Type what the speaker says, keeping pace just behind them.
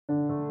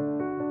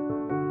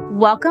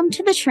Welcome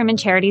to the Truman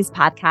Charities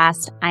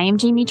podcast. I am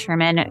Jamie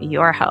Truman,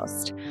 your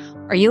host.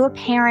 Are you a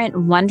parent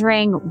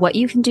wondering what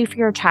you can do for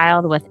your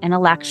child with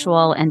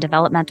intellectual and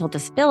developmental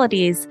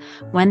disabilities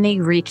when they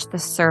reach the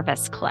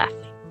service cliff?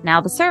 Now,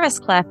 the service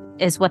cliff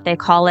is what they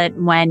call it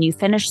when you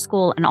finish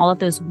school and all of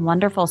those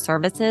wonderful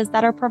services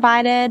that are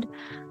provided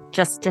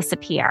just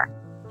disappear.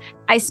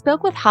 I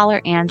spoke with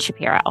Holler Ann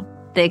Shapiro,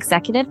 the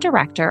executive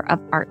director of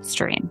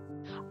ArtStream.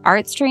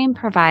 ArtStream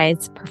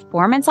provides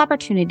performance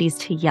opportunities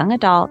to young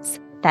adults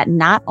that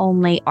not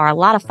only are a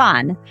lot of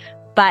fun,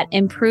 but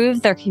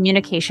improve their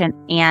communication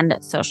and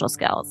social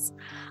skills.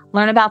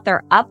 Learn about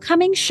their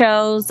upcoming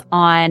shows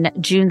on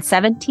June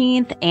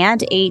 17th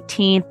and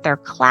 18th, their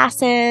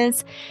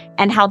classes,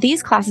 and how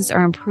these classes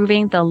are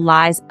improving the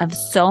lives of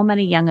so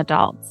many young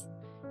adults.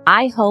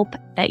 I hope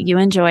that you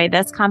enjoy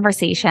this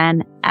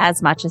conversation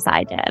as much as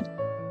I did.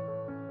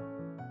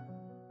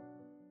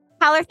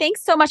 Holler,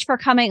 thanks so much for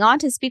coming on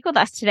to speak with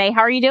us today.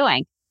 How are you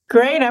doing?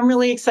 Great. I'm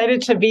really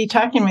excited to be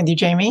talking with you,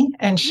 Jamie,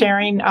 and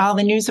sharing all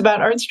the news about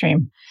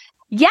ArtStream.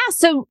 Yeah,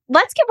 so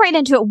let's get right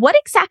into it. What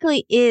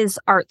exactly is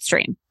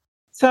ArtStream?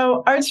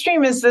 So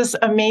ArtStream is this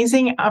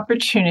amazing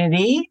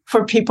opportunity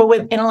for people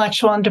with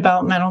intellectual and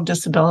developmental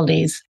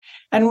disabilities.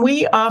 And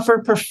we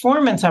offer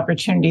performance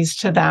opportunities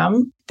to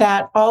them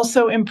that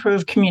also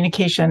improve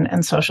communication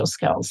and social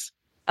skills.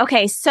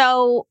 Okay,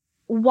 so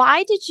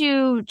why did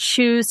you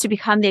choose to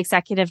become the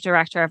executive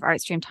director of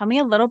ArtStream? Tell me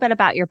a little bit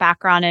about your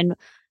background and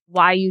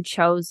why you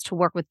chose to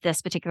work with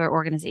this particular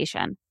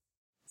organization.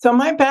 So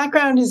my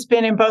background has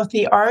been in both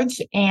the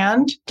arts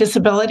and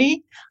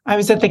disability. I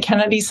was at the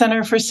Kennedy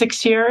Center for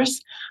 6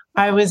 years.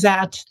 I was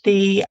at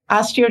the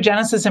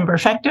Osteogenesis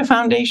Imperfecta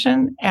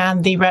Foundation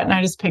and the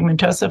Retinitis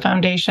Pigmentosa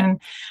Foundation,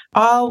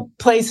 all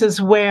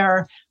places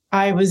where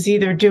I was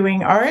either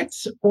doing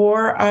arts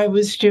or I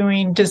was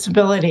doing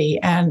disability.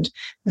 And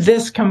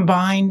this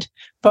combined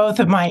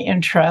both of my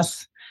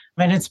interests,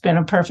 and it's been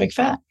a perfect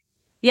fit.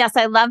 Yes,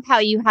 I love how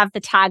you have the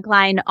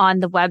tagline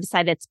on the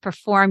website. It's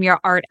perform your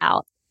art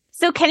out.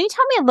 So can you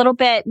tell me a little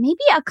bit, maybe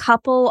a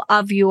couple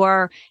of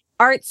your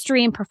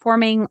ArtStream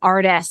performing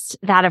artists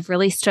that have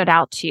really stood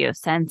out to you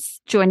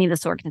since joining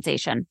this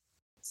organization?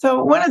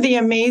 So one of the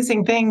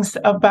amazing things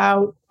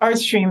about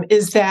ArtStream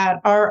is that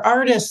our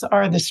artists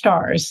are the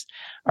stars,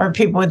 are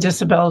people with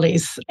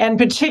disabilities, and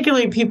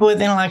particularly people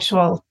with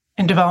intellectual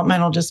and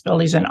developmental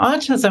disabilities and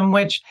autism,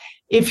 which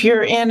if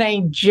you're in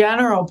a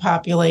general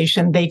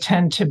population, they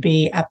tend to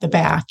be at the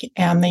back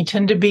and they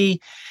tend to be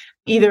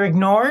either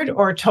ignored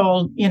or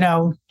told,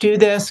 do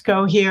this,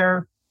 go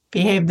here,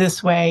 behave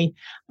this way.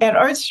 At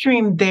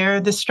ArtStream,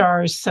 they're the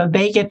stars, so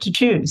they get to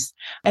choose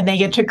and they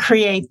get to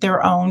create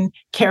their own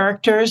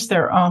characters,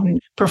 their own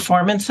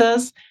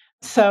performances.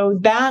 So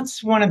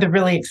that's one of the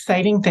really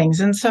exciting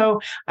things. And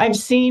so I've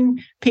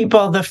seen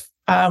people,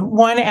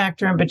 one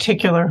actor in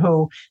particular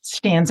who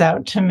stands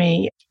out to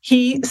me.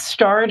 He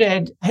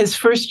started his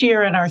first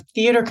year in our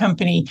theater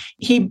company.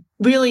 He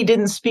really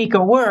didn't speak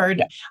a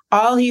word.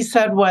 All he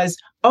said was,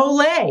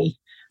 "Olé,"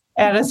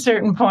 at a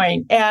certain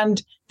point.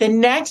 And the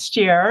next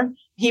year,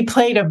 he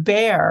played a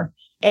bear.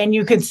 And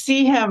you could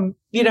see him,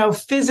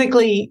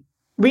 physically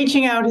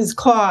reaching out his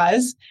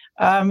claws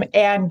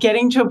and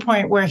getting to a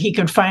point where he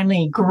could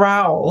finally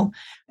growl.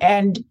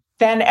 And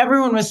then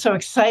everyone was so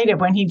excited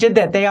when he did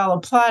that. They all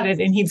applauded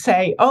and he'd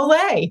say,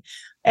 "Olé."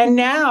 And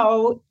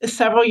now,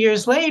 several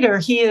years later,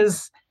 he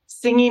is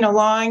singing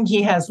along.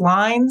 He has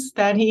lines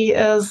that he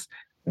is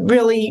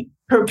really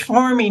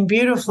performing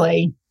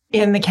beautifully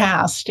in the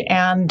cast.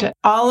 And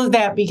all of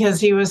that because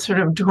he was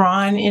sort of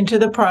drawn into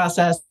the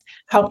process,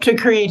 helped to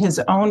create his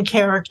own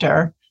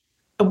character.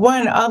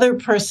 One other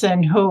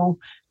person who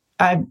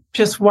I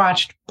just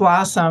watched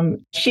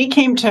blossom, she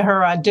came to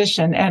her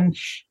audition, and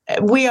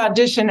we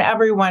audition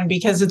everyone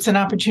because it's an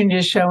opportunity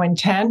to show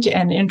intent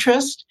and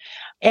interest.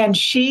 And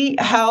she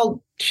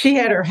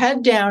had her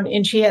head down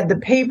and she had the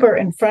paper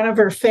in front of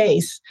her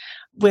face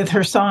with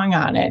her song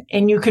on it,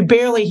 and you could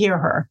barely hear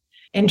her.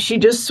 And she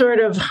just sort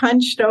of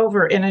hunched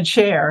over in a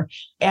chair,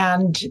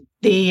 and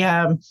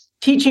the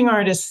teaching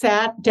artist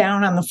sat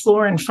down on the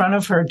floor in front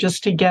of her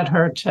just to get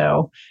her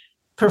to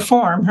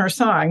perform her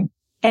song.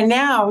 And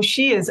now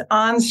she is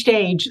on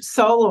stage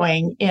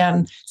soloing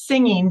and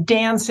singing,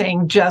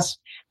 dancing, just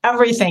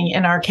everything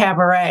in our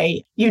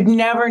cabaret. You'd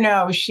never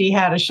know she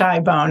had a shy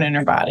bone in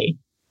her body.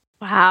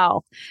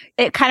 Wow.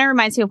 It kind of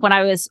reminds me of when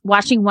I was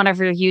watching one of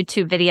your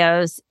YouTube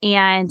videos,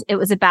 and it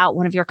was about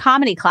one of your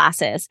comedy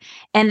classes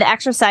and the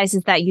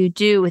exercises that you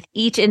do with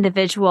each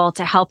individual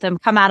to help them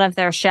come out of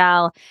their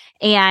shell.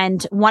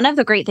 And one of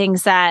the great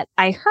things that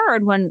I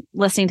heard when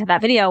listening to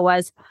that video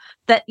was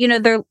that,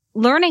 they're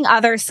learning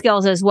other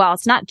skills as well.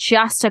 It's not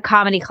just a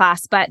comedy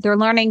class, but they're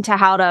learning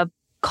how to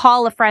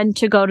call a friend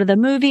to go to the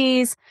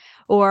movies,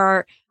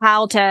 or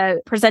how to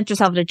present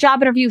yourself at a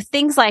job interview,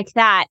 things like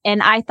that.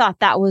 And I thought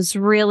that was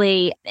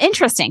really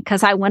interesting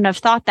because I wouldn't have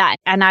thought that.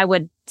 And I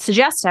would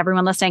suggest to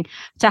everyone listening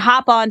to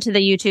hop onto the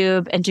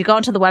YouTube and to go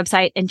onto the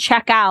website and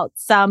check out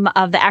some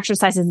of the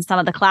exercises and some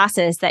of the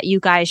classes that you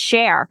guys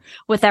share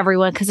with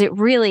everyone, because it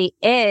really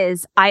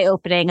is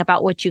eye-opening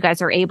about what you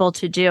guys are able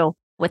to do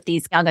with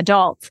these young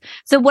adults.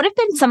 So what have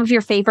been some of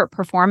your favorite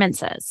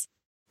performances?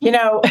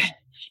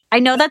 I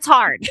know that's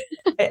hard.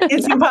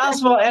 It's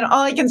impossible. And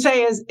all I can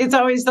say is it's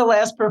always the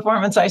last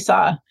performance I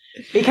saw,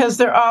 because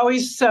they're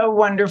always so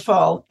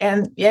wonderful.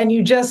 And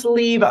you just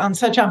leave on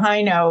such a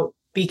high note,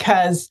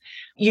 because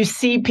you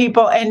see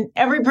people, and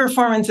every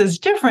performance is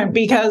different,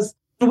 because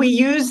we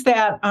use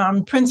that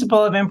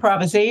principle of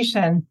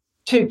improvisation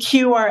to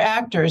cue our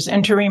actors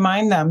and to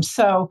remind them.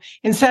 So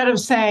instead of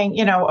saying,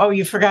 oh,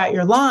 you forgot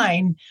your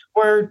line,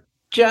 we're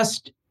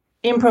just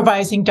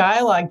improvising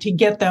dialogue to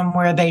get them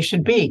where they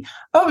should be.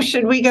 Oh,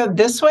 should we go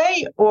this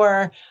way?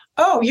 Or,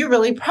 oh, you're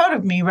really proud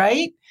of me,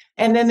 right?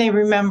 And then they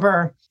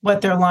remember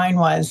what their line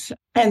was.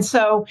 And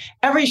so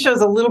every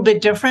show's a little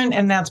bit different.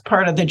 And that's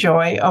part of the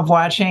joy of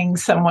watching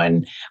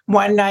someone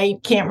one night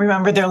can't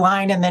remember their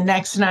line, and the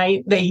next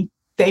night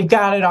they've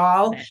got it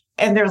all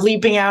and they're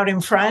leaping out in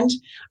front.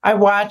 I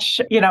watch,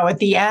 at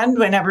the end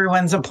when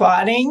everyone's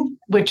applauding,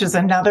 which is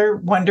another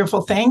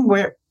wonderful thing.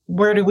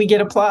 Where do we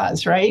get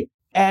applause, right?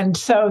 And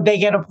so they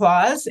get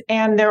applause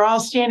and they're all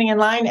standing in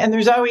line. And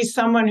there's always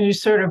someone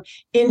who's sort of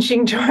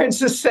inching towards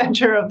the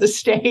center of the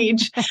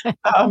stage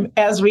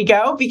as we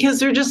go, because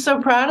they're just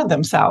so proud of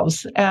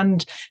themselves.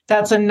 And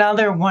that's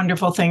another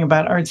wonderful thing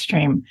about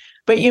ArtStream.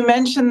 But you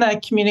mentioned the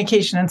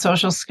communication and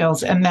social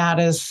skills, and that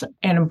is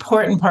an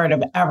important part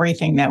of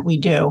everything that we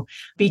do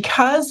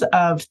because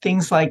of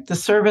things like the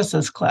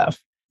services cliff.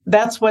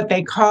 That's what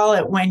they call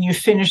it when you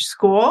finish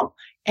school,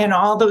 and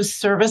all those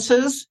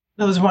services,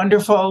 those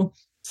wonderful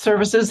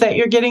services that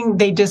you're getting,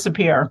 they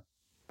disappear.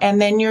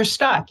 And then you're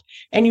stuck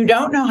and you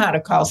don't know how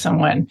to call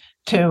someone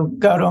to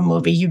go to a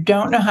movie. You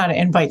don't know how to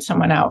invite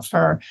someone out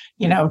for,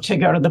 to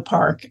go to the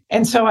park.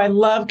 And so I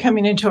love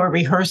coming into a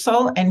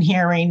rehearsal and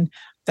hearing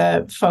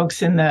the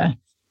folks in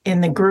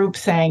the group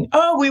saying,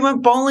 oh, we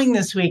went bowling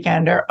this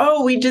weekend, or,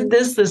 oh, we did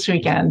this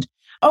weekend.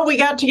 Oh, we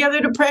got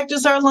together to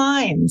practice our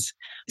lines.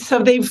 So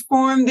they've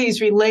formed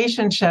these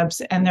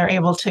relationships and they're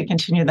able to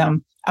continue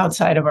them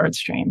outside of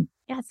ArtStream.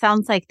 Yeah, it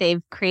sounds like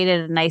they've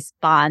created a nice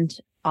bond,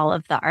 all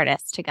of the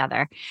artists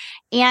together.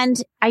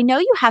 And I know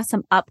you have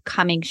some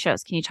upcoming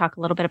shows. Can you talk a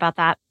little bit about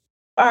that?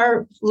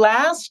 Our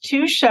last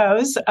 2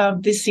 shows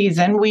of the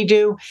season, we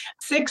do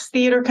 6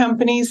 theater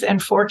companies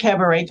and 4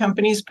 cabaret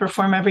companies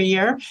perform every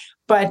year.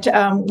 But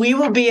we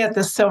will be at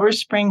the Silver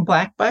Spring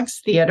Black Box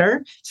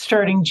Theater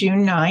starting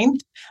June 9th,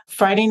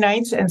 Friday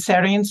nights and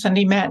Saturday and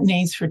Sunday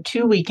matinees for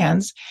 2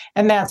 weekends.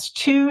 And that's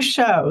 2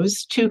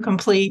 shows, 2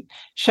 complete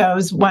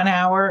shows, 1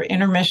 hour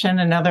intermission,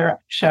 another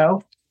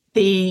show.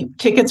 The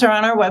tickets are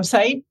on our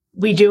website.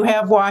 We do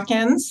have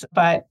walk-ins,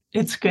 but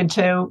it's good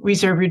to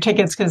reserve your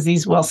tickets because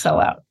these will sell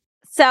out.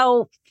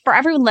 So for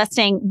everyone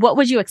listening, what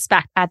would you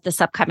expect at this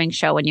upcoming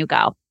show when you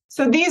go?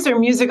 So these are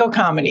musical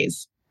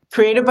comedies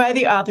created by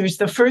the authors.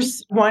 The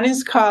first one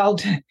is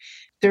called,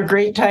 they're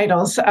great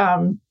titles.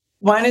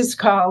 One is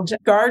called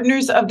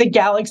Gardeners of the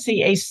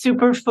Galaxy, a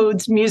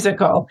Superfoods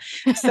Musical.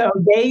 So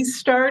they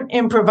start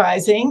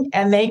improvising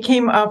and they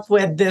came up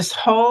with this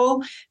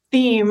whole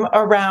theme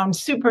around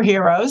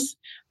superheroes,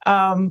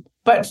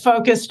 but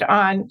focused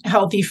on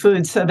healthy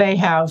foods. So they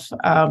have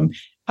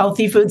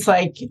healthy foods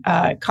like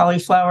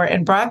cauliflower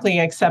and broccoli,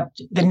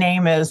 except the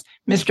name is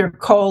Mr.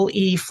 Cole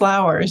E.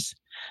 Flowers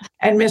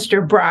and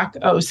Mr. Brock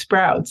O.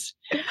 Sprouts.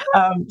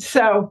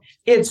 So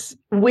it's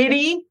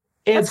witty.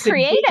 It's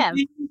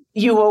creative.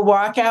 You will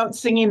walk out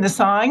singing the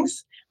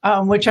songs,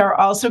 which are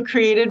also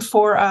created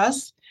for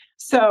us.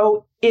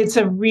 So it's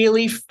a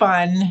really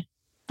fun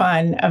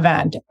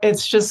event.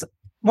 It's just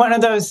one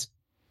of those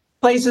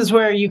places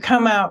where you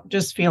come out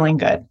just feeling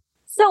good.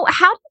 So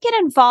how do you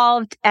get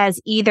involved as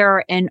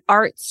either an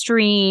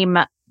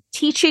ArtStream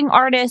teaching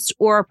artist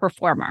or a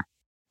performer?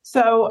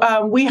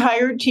 So we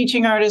hire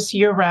teaching artists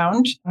year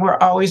round. We're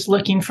always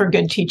looking for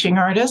good teaching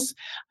artists.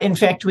 In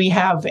fact, we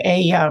have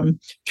a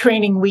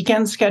training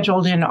weekend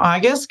scheduled in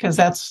August because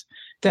that's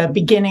the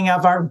beginning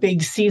of our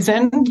big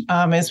season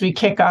as we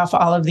kick off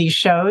all of these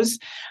shows,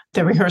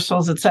 the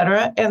rehearsals, et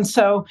cetera. And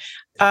so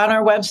on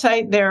our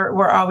website there,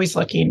 we're always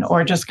looking,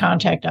 or just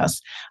contact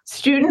us.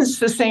 Students,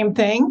 the same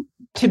thing.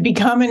 To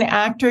become an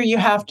actor, you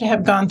have to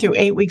have gone through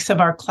 8 weeks of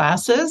our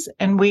classes,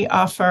 and we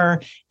offer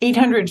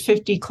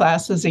 850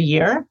 classes a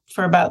year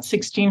for about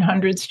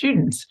 1,600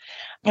 students.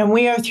 And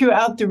we are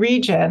throughout the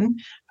region.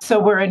 So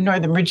we're in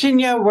Northern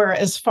Virginia. We're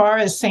as far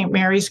as St.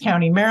 Mary's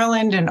County,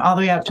 Maryland, and all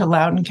the way up to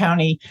Loudoun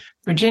County,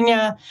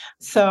 Virginia.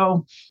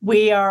 So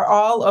we are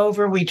all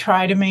over. We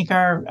try to make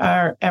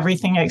our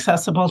everything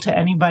accessible to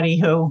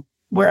anybody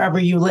wherever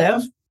you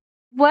live.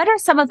 What are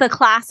some of the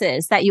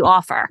classes that you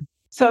offer?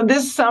 So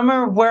this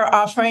summer, we're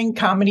offering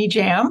Comedy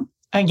Jam,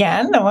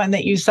 again, the one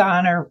that you saw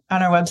on our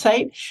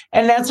website.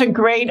 And that's a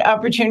great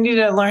opportunity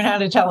to learn how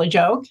to tell a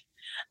joke.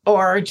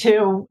 or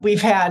two.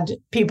 We've had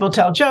people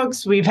tell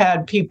jokes. We've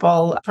had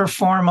people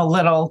perform a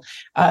little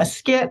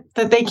skit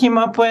that they came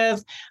up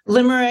with,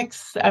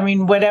 limericks, I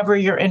mean, whatever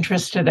you're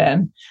interested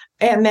in.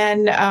 And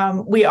then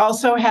we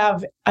also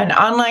have an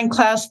online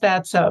class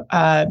that's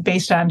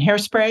based on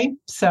Hairspray.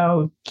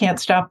 So Can't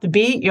Stop the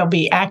Beat. You'll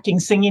be acting,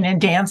 singing, and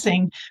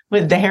dancing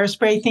with the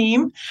Hairspray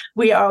theme.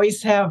 We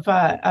always have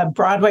a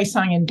Broadway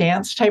song and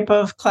dance type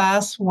of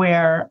class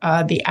where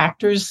the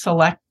actors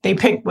they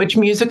pick which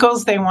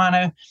musicals they want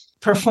to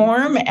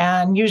perform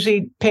and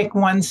usually pick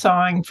one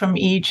song from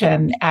each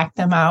and act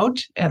them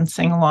out and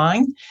sing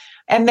along.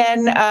 And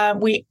then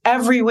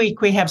every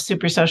week we have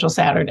Super Social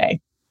Saturday.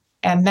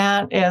 And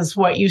that is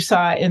what you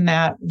saw in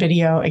that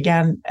video.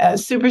 Again,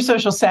 Super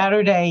Social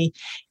Saturday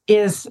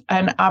is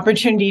an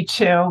opportunity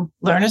to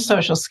learn a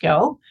social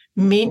skill,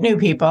 meet new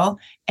people,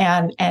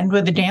 and end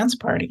with a dance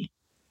party.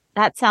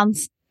 That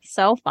sounds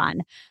so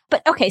fun.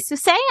 But okay, so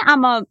say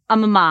I'm a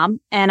mom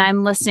and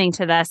I'm listening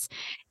to this,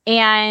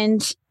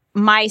 and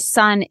my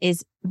son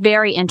is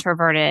very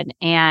introverted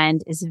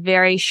and is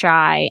very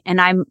shy,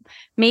 and I'm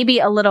maybe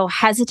a little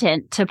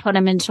hesitant to put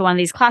him into one of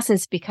these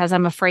classes because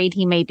I'm afraid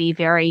he may be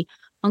very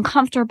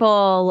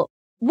uncomfortable.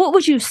 What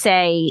would you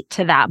say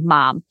to that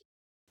mom?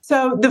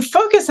 So the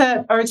focus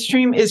at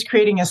ArtStream is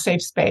creating a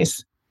safe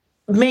space,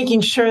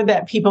 making sure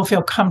that people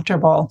feel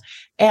comfortable.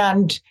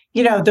 And,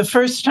 the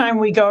first time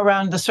we go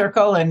around the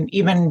circle and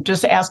even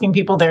just asking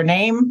people their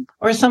name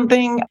or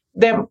something,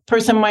 that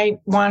person might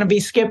want to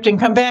be skipped and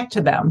come back to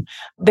them.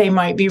 They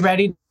might be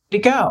ready to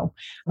go.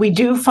 We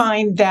do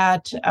find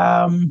that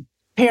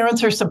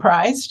parents are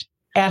surprised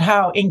at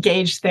how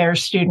engaged their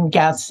student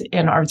gets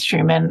in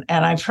ArtStream.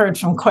 And I've heard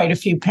from quite a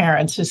few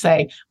parents who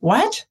say,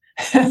 what?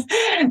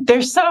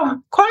 They're so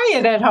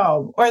quiet at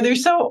home, or they're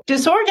so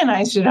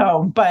disorganized at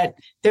home, but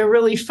they're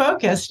really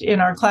focused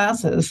in our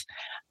classes.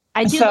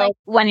 I do like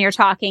when you're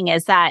talking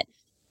is that,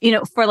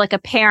 for like a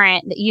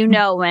parent,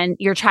 when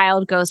your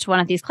child goes to one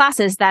of these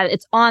classes, that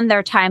it's on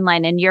their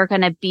timeline and you're going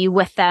to be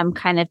with them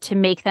kind of to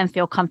make them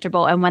feel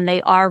comfortable. And when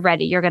they are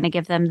ready, you're going to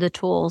give them the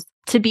tools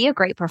to be a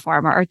great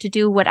performer or to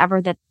do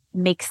whatever that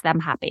makes them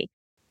happy.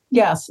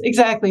 Yes,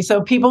 exactly.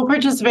 So people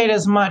participate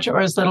as much or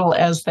as little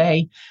as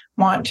they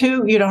want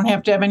to. You don't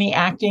have to have any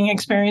acting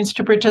experience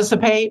to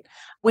participate.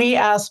 We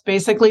ask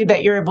basically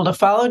that you're able to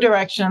follow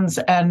directions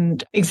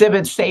and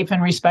exhibit safe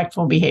and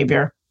respectful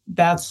behavior.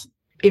 That's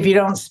if you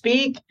don't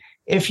speak,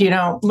 if you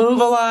don't move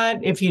a lot,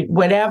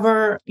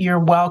 whatever, you're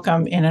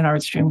welcome in an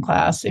ArtStream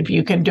class. If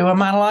you can do a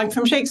monologue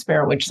from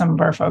Shakespeare, which some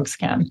of our folks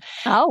can.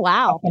 Oh,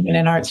 wow. In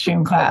an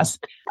ArtStream class.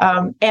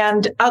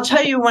 And I'll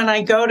tell you, when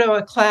I go to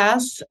a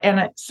class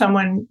and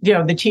someone,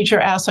 the teacher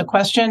asks a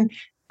question,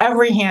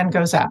 every hand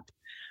goes up.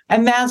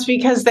 And that's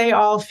because they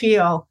all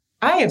feel,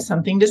 I have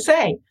something to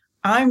say.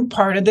 I'm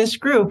part of this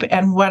group,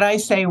 and what I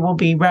say will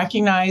be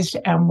recognized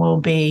and will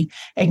be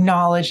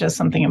acknowledged as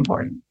something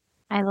important.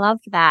 I love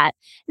that.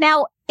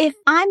 Now, if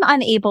I'm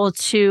unable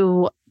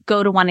to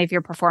go to one of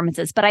your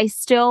performances, but I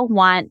still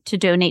want to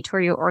donate to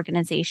your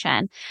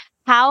organization,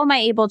 how am I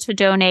able to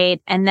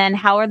donate? And then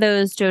how are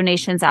those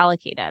donations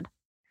allocated?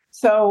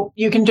 So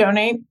you can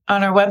donate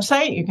on our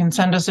website. You can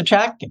send us a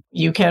check.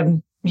 You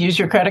can use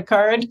your credit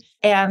card.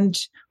 And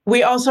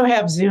we also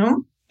have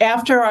Zoom.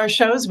 After our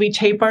shows, we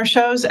tape our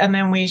shows and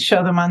then we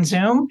show them on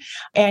Zoom.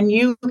 And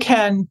you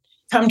can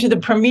come to the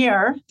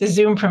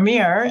Zoom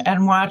premiere,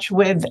 and watch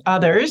with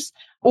others.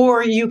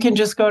 Or you can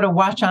just go to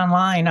watch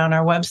online on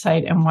our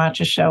website and watch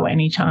a show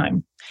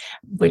anytime,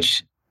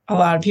 which a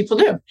lot of people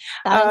do.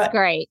 That's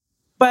great.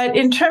 But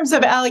in terms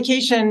of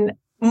allocation,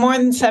 more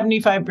than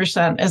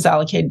 75% is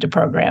allocated to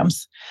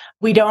programs.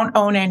 We don't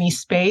own any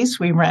space.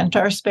 We rent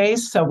our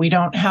space. So we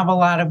don't have a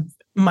lot of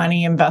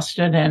money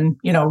invested in,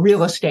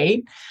 real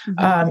estate.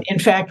 Mm-hmm. In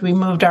fact, we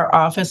moved our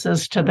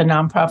offices to the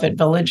nonprofit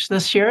village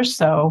this year.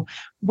 So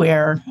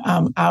we're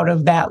out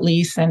of that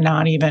lease and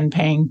not even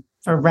paying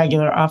for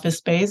regular office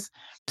space.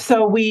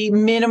 So we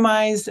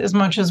minimize as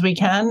much as we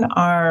can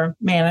our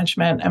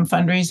management and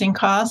fundraising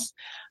costs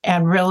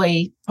and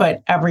really put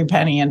every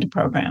penny into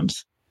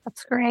programs.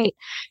 That's great.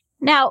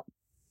 Now,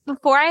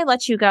 before I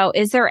let you go,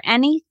 is there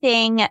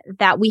anything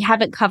that we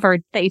haven't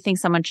covered that you think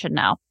someone should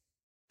know?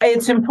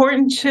 It's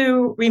important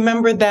to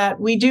remember that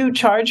we do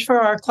charge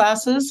for our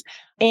classes,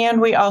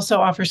 and we also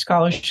offer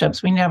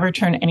scholarships. We never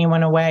turn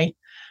anyone away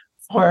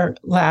for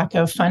lack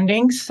of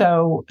funding.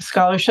 So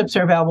scholarships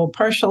are available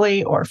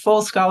partially or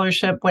full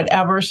scholarship,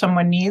 whatever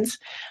someone needs.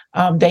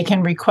 They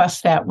can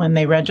request that when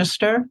they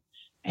register,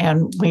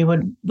 and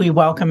we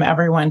welcome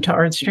everyone to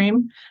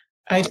ArtStream.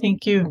 I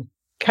think you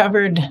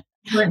covered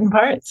important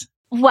parts.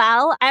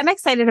 Well, I'm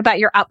excited about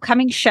your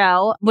upcoming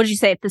show. What did you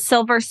say? The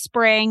Silver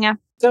Spring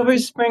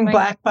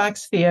Black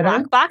Box Theater.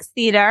 Black Box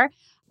Theater.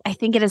 I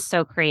think it is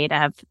so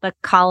creative. The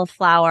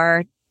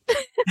cauliflower,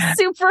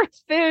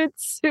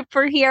 superfoods,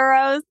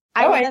 superheroes.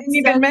 I didn't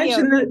even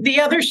mention the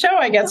other show.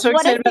 I got so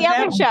excited about that.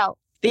 What is the other show?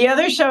 The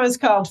other show is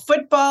called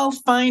Football,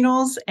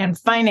 Finals, and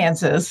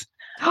Finances.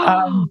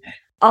 Oh,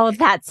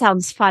 that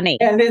sounds funny.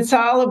 And it's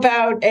all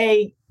about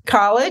a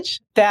college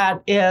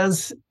that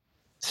is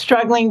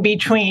struggling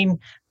between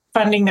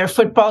funding their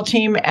football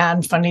team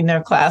and funding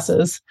their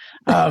classes,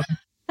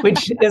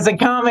 which is a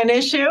common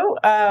issue,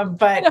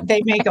 but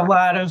they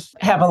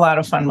have a lot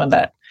of fun with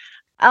it.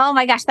 Oh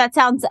my gosh, that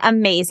sounds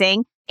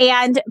amazing.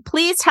 And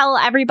please tell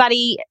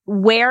everybody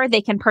where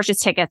they can purchase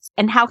tickets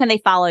and how can they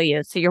follow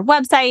you. So your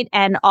website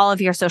and all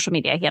of your social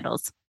media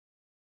handles.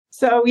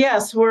 So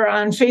yes, we're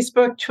on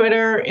Facebook,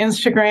 Twitter,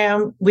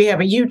 Instagram. We have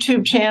a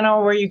YouTube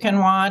channel where you can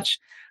watch,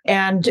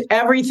 and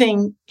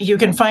everything, you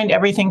can find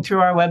everything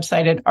through our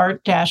website at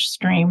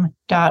art-stream.org.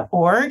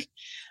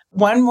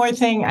 One more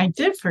thing I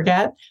did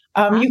forget,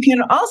 you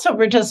can also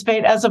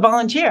participate as a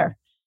volunteer.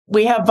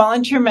 We have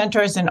volunteer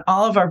mentors in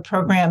all of our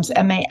programs,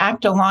 and they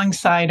act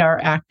alongside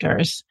our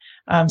actors.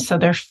 So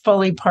they're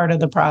fully part of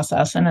the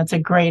process, and it's a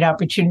great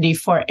opportunity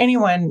for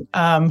anyone,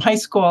 high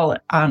school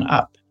on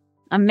up.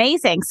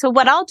 Amazing. So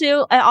what I'll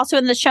do, also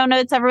in the show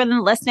notes,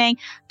 everyone listening,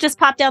 just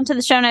pop down to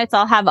the show notes.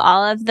 I'll have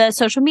all of the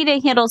social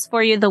media handles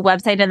for you, the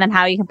website, and then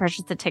how you can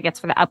purchase the tickets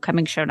for the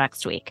upcoming show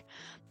next week.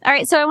 All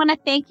right. So I want to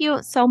thank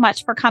you so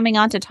much for coming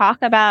on to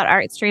talk about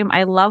ArtStream.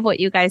 I love what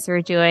you guys are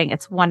doing.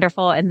 It's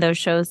wonderful. And those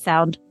shows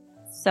sound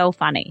so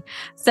funny.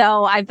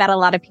 So I bet a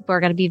lot of people are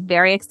going to be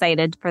very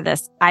excited for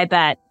this, I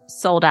bet,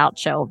 sold out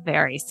show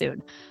very soon.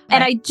 Right.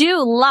 And I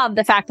do love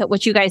the fact that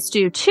what you guys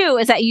do too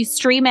is that you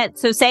stream it.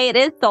 So say it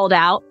is sold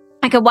out,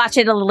 I could watch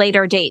it at a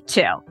later date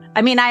too.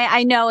 I mean,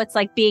 I know it's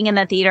like being in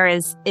the theater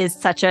is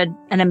such an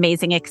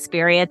amazing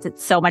experience.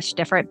 It's so much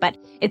different, but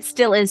it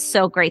still is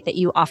so great that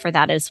you offer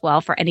that as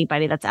well for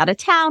anybody that's out of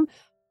town.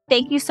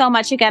 Thank you so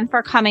much again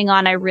for coming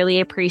on. I really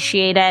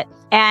appreciate it.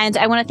 And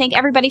I want to thank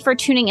everybody for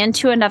tuning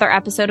into another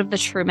episode of the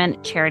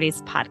Truman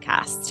Charities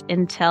podcast.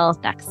 Until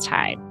next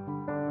time.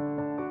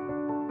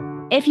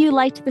 If you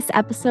liked this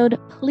episode,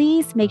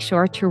 please make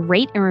sure to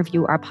rate and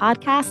review our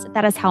podcast.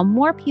 That is how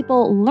more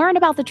people learn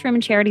about the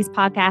Truman Charities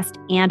podcast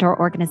and our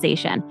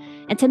organization.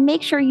 And to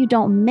make sure you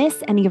don't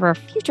miss any of our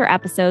future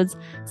episodes,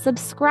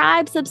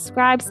 subscribe.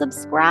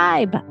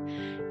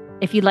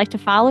 If you'd like to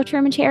follow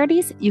Truman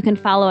Charities, you can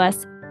follow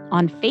us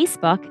on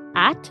Facebook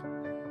at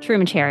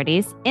Truman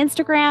Charities,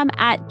 Instagram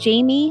at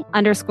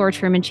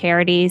Jamie_Truman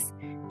Charities,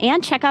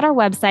 and check out our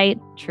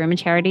website,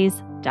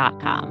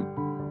 trumancharities.com.